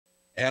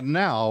And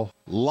now,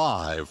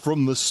 live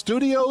from the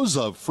studios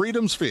of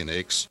Freedom's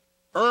Phoenix,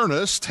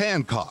 Ernest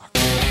Hancock.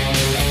 No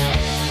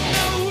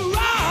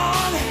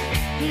wrong,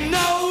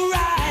 no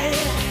right.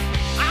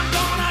 I'm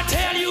gonna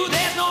tell you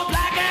there's no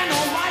black and no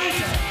white.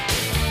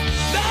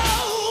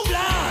 No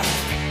blood,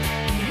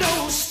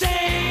 no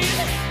stain.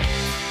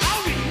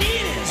 All we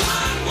need is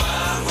one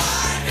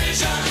worldwide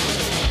vision.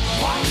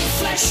 One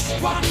flesh,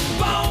 one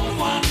bone,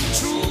 one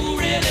true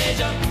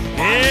religion.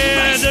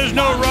 Yeah, there's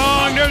no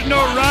wrong, there's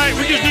no right.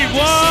 We just need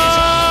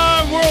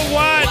one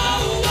worldwide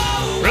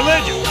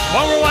religion,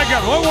 one worldwide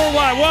government, one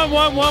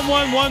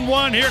worldwide,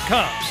 one. Here it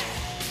comes.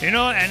 You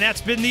know, and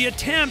that's been the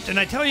attempt. And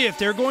I tell you, if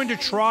they're going to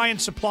try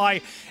and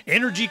supply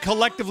energy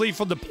collectively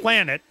for the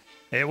planet,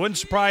 it wouldn't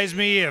surprise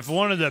me if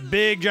one of the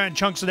big giant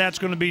chunks of that's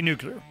going to be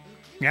nuclear.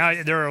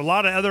 Now, there are a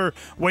lot of other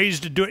ways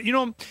to do it. You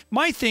know,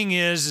 my thing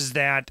is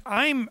that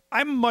I'm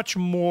much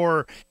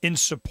more in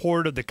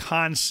support of the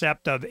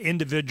concept of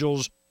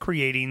individuals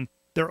creating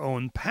their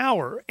own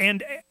power.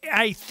 And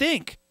I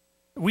think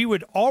we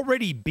would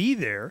already be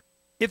there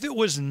if it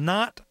was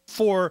not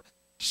for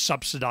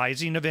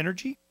subsidizing of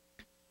energy,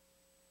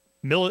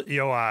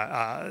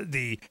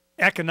 the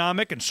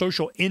economic and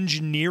social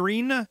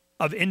engineering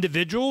of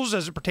individuals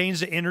as it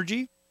pertains to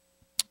energy,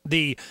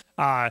 the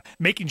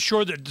making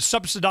sure that it's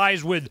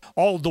subsidized with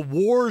all the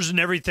wars and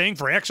everything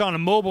for Exxon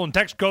and Mobil and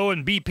Texaco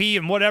and BP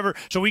and whatever,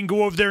 so we can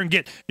go over there and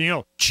get,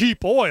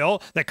 cheap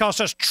oil that costs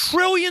us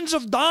trillions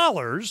of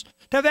dollars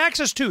to have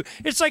access to.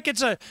 It's like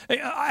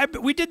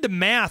we did the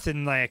math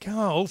in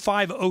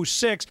 05,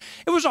 06.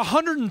 It was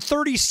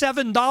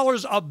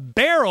 $137 a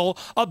barrel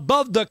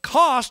above the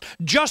cost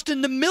just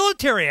in the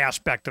military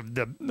aspect of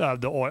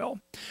the oil.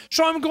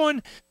 So I'm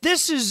going,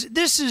 this is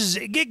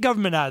get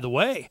government out of the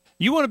way.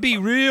 You want to be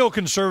real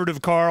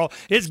conservative, Karl,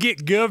 it's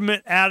get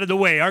government out of the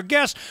way. Our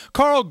guest,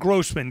 Karl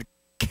Grossman,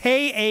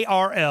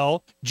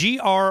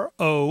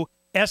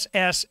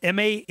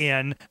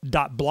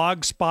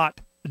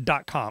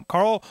 KarlGrossman.blogspot.com.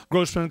 Karl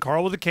Grossman,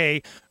 Karl with a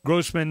K,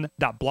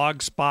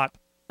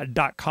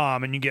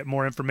 Grossman.blogspot.com, and you get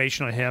more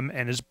information on him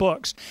and his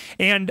books.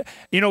 And,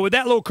 with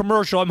that little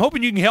commercial, I'm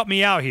hoping you can help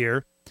me out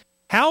here.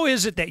 How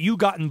is it that you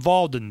got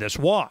involved in this?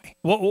 Why?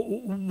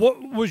 What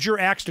was your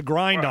axe to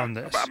grind on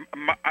this?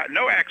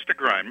 No axe to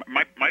grind.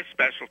 My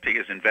specialty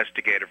is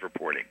investigative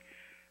reporting.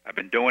 I've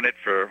been doing it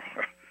for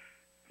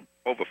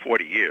over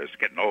 40 years,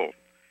 getting old.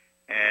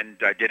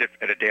 And I did it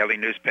at a daily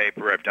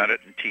newspaper. I've done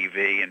it in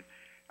TV, and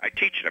I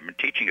teach it. I've been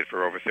teaching it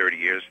for over 30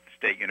 years at the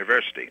State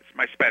University. It's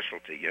my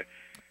specialty.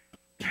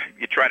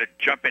 You try to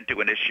jump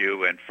into an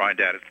issue and find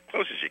out as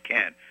close as you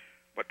can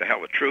what the hell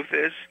the truth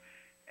is.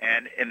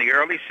 And in the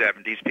early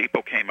 70s,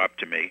 people came up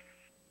to me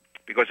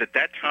because at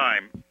that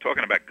time,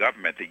 talking about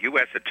government, the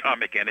U.S.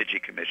 Atomic Energy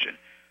Commission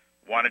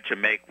wanted to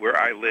make where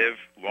I live,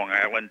 Long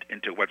Island,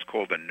 into what's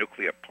called a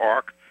nuclear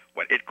park,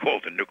 what it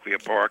called a nuclear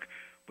park,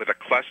 with a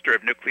cluster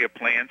of nuclear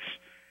plants.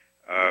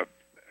 I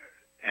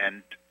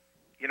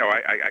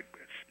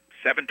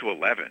 7 to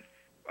 11,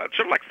 sort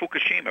of like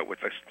Fukushima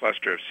with a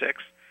cluster of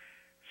 6.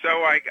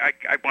 So I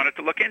wanted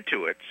to look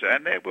into it.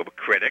 And they were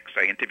critics.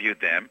 I interviewed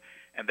them.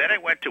 And then I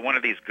went to one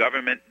of these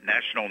government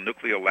national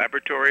nuclear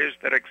laboratories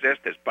that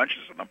exist. There's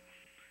bunches of them.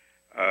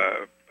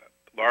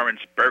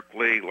 Lawrence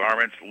Berkeley,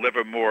 Lawrence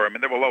Livermore. I mean,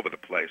 they're all over the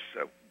place,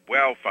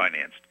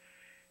 well-financed.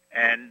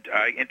 And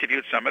I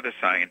interviewed some of the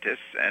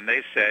scientists, and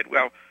they said,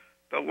 well,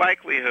 the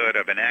likelihood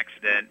of an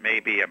accident may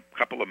be a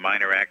couple of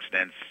minor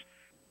accidents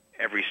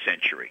every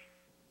century.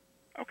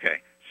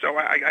 Okay. So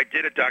I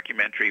did a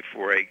documentary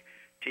for a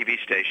TV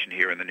station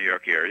here in the New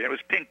York area. It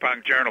was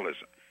ping-pong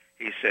journalism.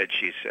 He said,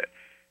 she said.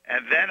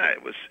 And then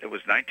it was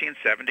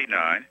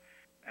 1979,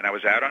 and I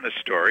was out on a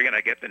story, and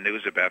I get the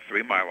news about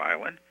 3 Mile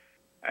Island.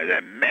 I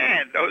said,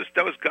 man,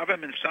 those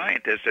government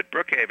scientists at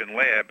Brookhaven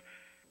Lab,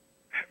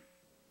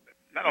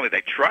 not only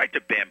they tried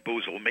to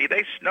bamboozle me,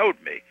 they snowed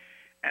me.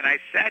 And I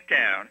sat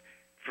down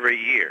for a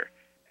year,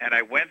 and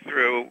I went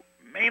through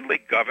mainly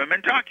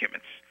government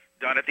documents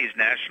done at these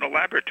national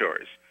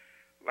laboratories.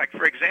 Like,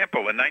 for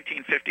example, in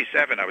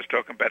 1957, I was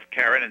talking about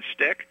carrot and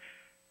stick.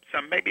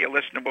 Maybe a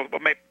listener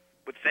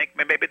would think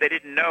maybe they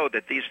didn't know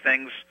that these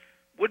things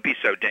would be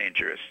so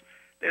dangerous.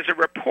 There's a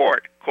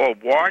report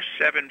called WASH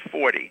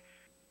 740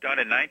 done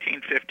in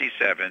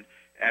 1957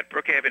 at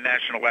Brookhaven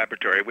National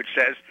Laboratory, which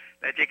says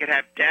that you could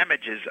have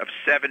damages of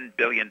 $7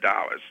 billion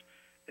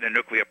in a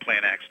nuclear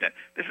plant accident.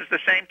 This is the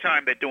same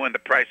time they're doing the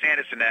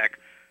Price-Anderson Act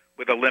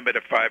with a limit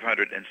of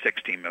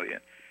 $560 million.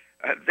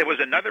 There was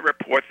another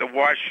report, the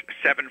WASH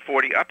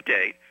 740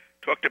 update,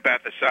 talked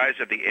about the size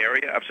of the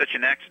area of such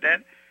an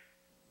accident.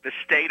 The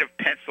state of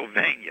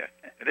Pennsylvania,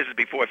 and this is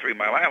before 3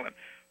 Mile Island,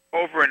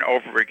 over and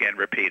over again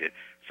repeated.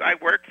 So I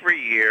worked for a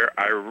year.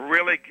 I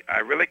really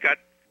got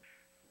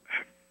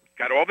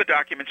all the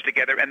documents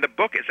together, and the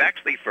book is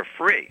actually for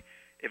free.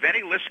 If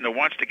any listener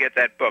wants to get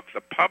that book,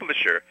 the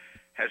publisher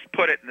has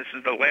put it, and this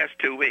is the last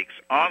 2 weeks,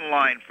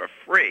 online for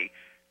free.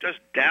 Just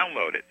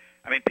download it.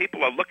 I mean,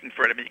 people are looking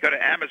for it. I mean, you go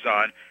to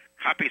Amazon,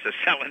 copies are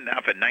selling now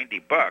for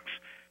 $90,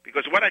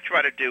 because what I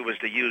try to do is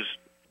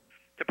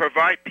to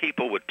provide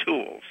people with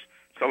tools.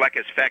 So like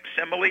as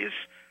facsimiles,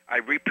 I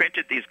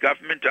reprinted these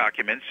government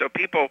documents so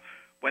people,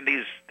 when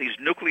these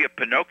nuclear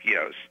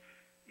Pinocchios,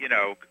 you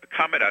know,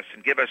 come at us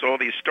and give us all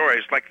these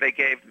stories like they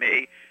gave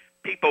me,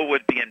 people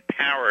would be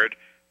empowered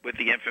with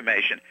the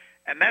information.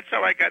 And that's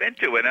how I got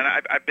into it. And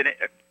I've been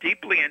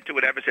deeply into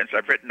it ever since.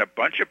 I've written a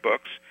bunch of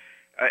books.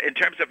 In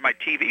terms of my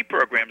TV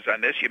programs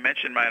on this, you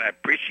mentioned mine. I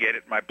appreciate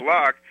it. My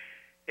blog.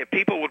 If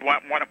people would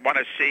want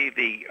to see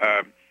the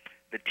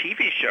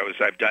TV shows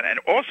I've done, and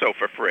also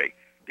for free,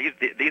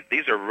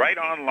 these are right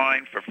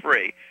online for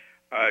free.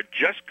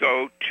 Just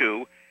go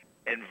to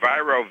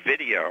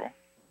EnviroVideo,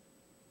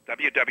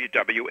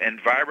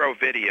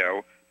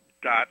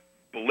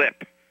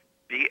 www.envirovideo.blip,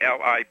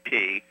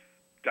 BLIP.TV,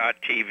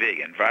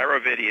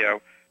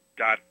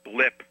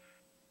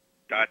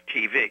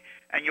 envirovideo.blip.tv.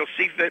 And you'll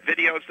see the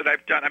videos that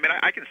I've done. I mean,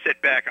 I can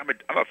sit back. I'm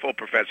a full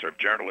professor of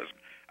journalism.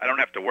 I don't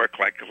have to work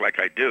like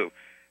I do.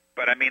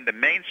 But, I mean, the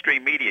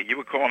mainstream media, you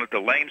were calling it the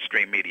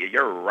lamestream media.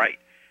 You're right.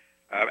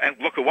 And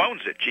look who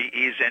owns it,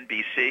 GE's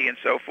NBC and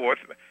so forth,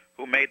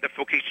 who made the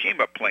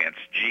Fukushima plants,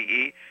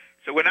 GE.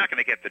 So we're not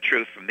going to get the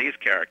truth from these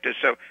characters.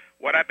 So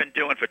what I've been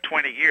doing for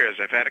 20 years,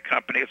 I've had a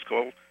company, it's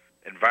called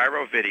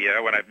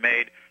EnviroVideo, and I've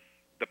made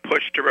the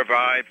push to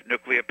revive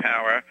nuclear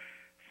power,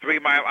 3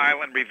 Mile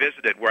Island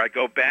Revisited, where I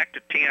go back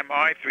to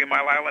TMI, 3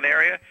 Mile Island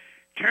area.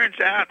 Turns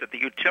out that the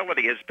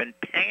utility has been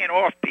paying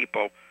off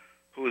people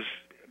whose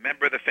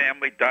member of the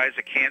family dies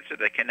of cancer.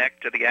 They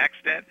connect to the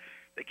accident.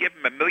 They give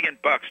them $1 million,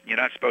 and you're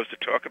not supposed to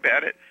talk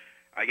about it.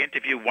 I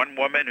interviewed one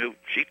woman who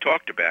she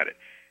talked about it,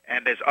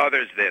 and there's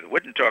others there that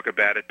wouldn't talk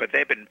about it, but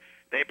they've been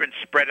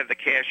spreading the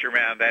cash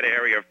around that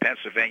area of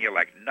Pennsylvania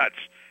like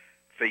nuts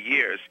for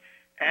years.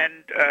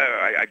 And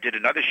I did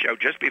another show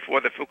just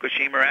before the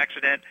Fukushima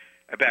accident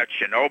about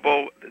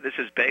Chernobyl. This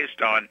is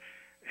based on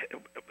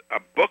a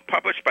book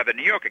published by the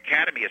New York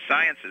Academy of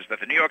Sciences that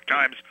the New York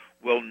Times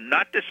will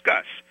not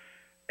discuss.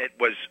 It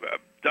was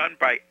done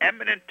by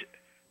eminent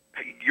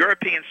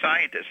European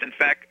scientists. In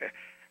fact,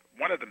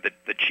 one of them,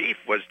 the chief,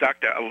 was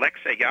Dr.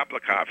 Alexei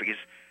Yablokov.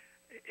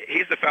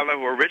 He's the fellow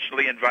who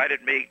originally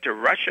invited me to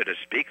Russia to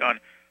speak on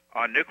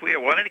nuclear.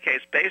 Well, in any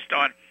case, based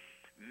on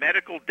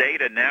medical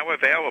data now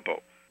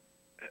available,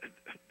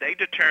 they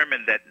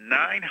determined that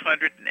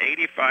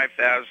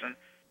 985,000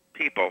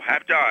 people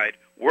have died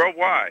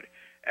worldwide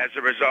as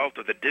a result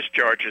of the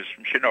discharges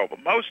from Chernobyl.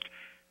 Most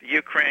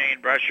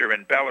Ukraine, Russia,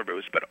 and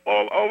Belarus, but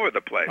all over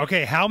the place.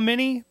 Okay, how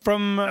many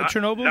from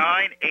Chernobyl?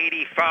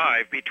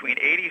 985 between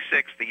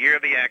 86, the year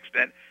of the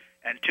accident,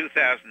 and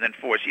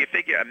 2004. So you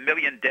figure 1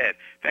 million dead.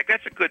 In fact,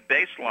 that's a good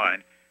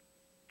baseline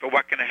for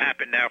what's going to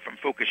happen now from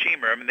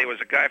Fukushima. I mean, there was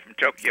a guy from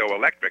Tokyo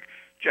Electric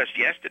just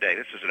yesterday.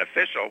 This is an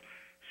official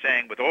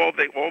saying with all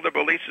the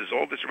releases,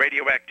 all this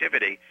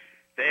radioactivity,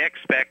 they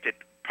expect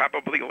it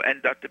probably will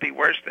end up to be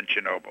worse than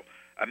Chernobyl.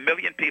 1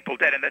 million people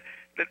dead. And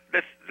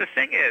the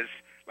thing is,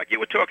 like you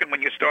were talking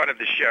when you started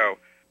the show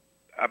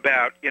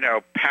about, you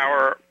know,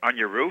 power on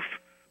your roof.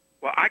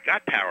 Well, I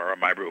got power on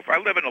my roof. I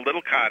live in a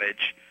little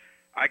cottage.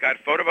 I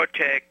got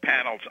photovoltaic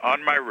panels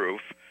on my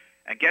roof.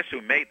 And guess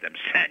who made them?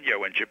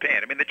 Sanyo in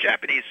Japan. I mean, the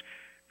Japanese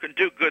can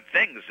do good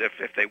things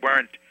if they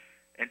weren't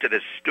into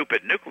this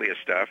stupid nuclear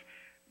stuff.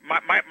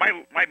 My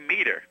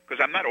meter,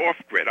 because I'm not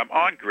off-grid, I'm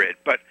on-grid,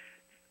 but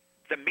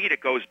the meter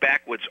goes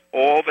backwards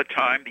all the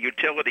time. The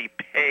utility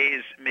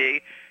pays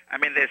me. I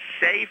mean, there's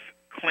safe,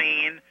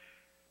 clean,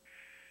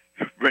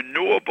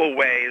 renewable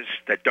ways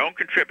that don't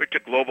contribute to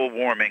global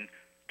warming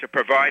to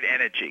provide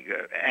energy.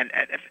 And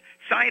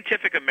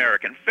Scientific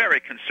American, very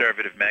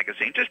conservative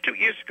magazine, just 2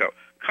 years ago,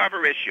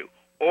 cover issue,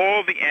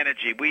 all the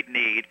energy we'd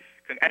need.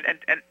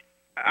 And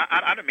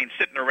I don't mean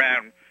sitting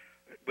around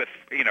with,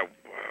 you know,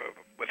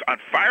 on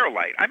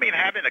firelight. I mean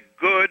having a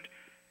good,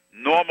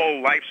 normal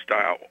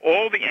lifestyle,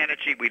 all the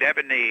energy we'd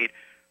ever need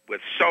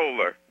with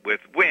solar, with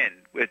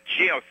wind, with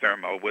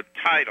geothermal, with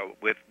tidal,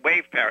 with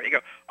wave power. You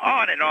go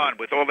on and on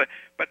with all the.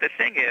 But the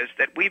thing is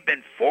that we've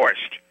been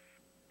forced,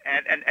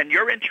 and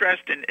your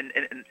interest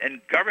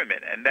in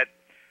government and that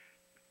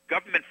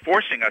government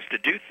forcing us to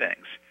do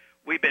things.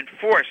 We've been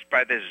forced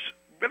by this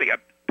really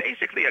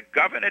basically a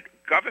government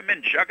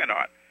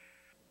juggernaut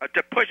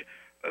to push.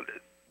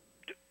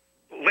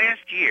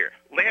 Last year,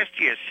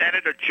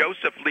 Senator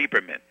Joseph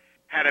Lieberman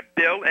had a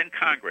bill in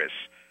Congress,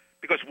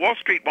 because Wall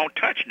Street won't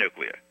touch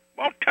nuclear,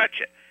 won't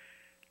touch it,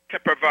 to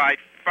provide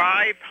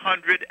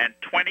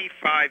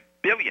 $525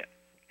 billion,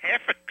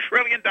 $500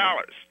 billion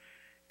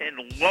in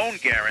loan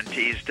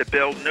guarantees to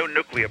build new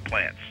nuclear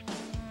plants.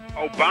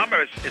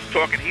 Obama is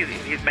talking,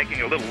 he's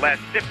making a little less,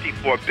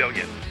 $54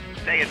 billion.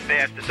 Say it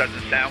fast, it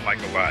doesn't sound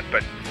like a lot,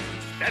 but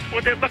that's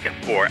what they're looking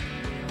for.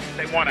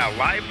 They want our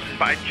lives, in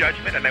my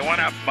judgment, and they want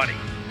our money.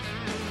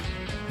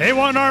 They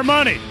want our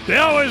money. They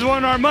always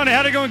want our money.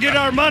 How are they going to get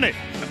our money?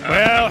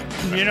 Well,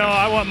 you know,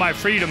 I want my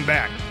freedom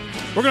back.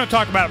 We're going to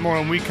talk about it more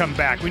when we come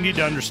back. We need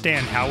to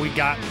understand how we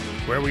got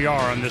where we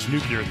are on this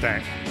nuclear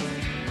thing.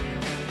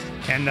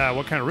 And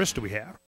what kind of risk do we have?